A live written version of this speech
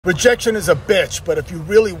Rejection is a bitch, but if you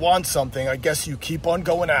really want something, I guess you keep on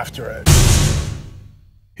going after it.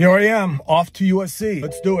 Here I am, off to USC.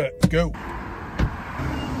 Let's do it. Go.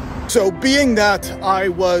 So being that I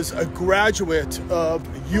was a graduate of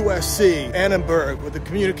USC, Annenberg, with a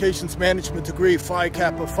communications management degree, Phi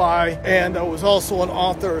Kappa Phi, and I was also an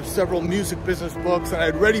author of several music business books, and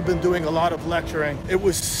I'd already been doing a lot of lecturing. It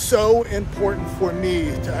was so important for me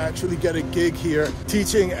to actually get a gig here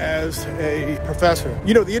teaching as a professor.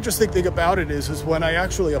 You know, the interesting thing about it is when I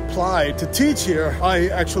actually applied to teach here, I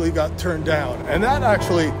actually got turned down. And that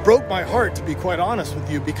actually broke my heart, to be quite honest with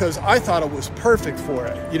you, because I thought it was perfect for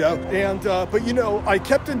it, you know? And, but you know, I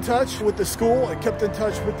kept in touch with the school, I kept in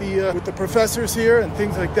touch with the professors here and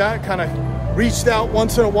things like that, kind of reached out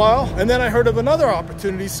once in a while, and then I heard of another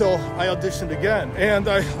opportunity, so I auditioned again. And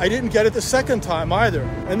I didn't get it the second time either.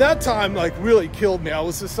 And that time like really killed me. I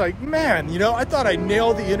was just like, man, you know, I thought I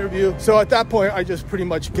nailed the interview. So at that point, I just pretty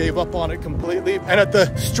much gave up on it completely. And at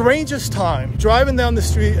the strangest time, driving down the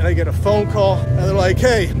street and I get a phone call and they're like,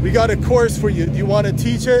 hey, we got a course for you. Do you want to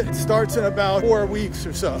teach it? It starts in about 4 weeks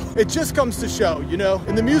or so. It just comes to show, you know,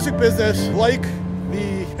 in the music business, like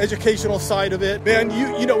the educational side of it, man,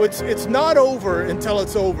 you know, it's not over until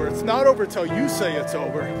it's over. It's not over until you say it's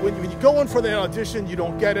over. When you go in for the audition, you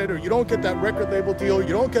don't get it, or you don't get that record label deal, you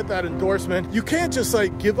don't get that endorsement, you can't just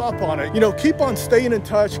like give up on it. You know, keep on staying in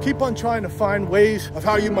touch, keep on trying to find ways of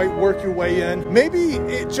how you might work your way in. Maybe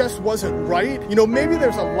it just wasn't right. You know, maybe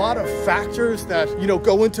there's a lot of factors that, you know,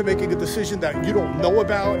 go into making a decision that you don't know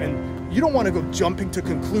about, and you don't want to go jumping to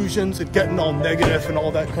conclusions and getting all negative and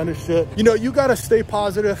all that kind of shit. You know, you got to stay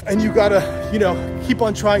positive and you got to, you know, keep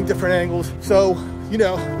on trying different angles. So, you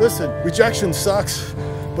know, listen, rejection sucks,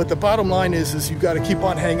 but the bottom line is you got to keep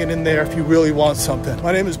on hanging in there if you really want something.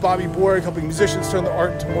 My name is Bobby Borg, helping musicians turn their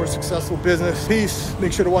art into more successful business. Peace.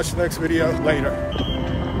 Make sure to watch the next video. Later.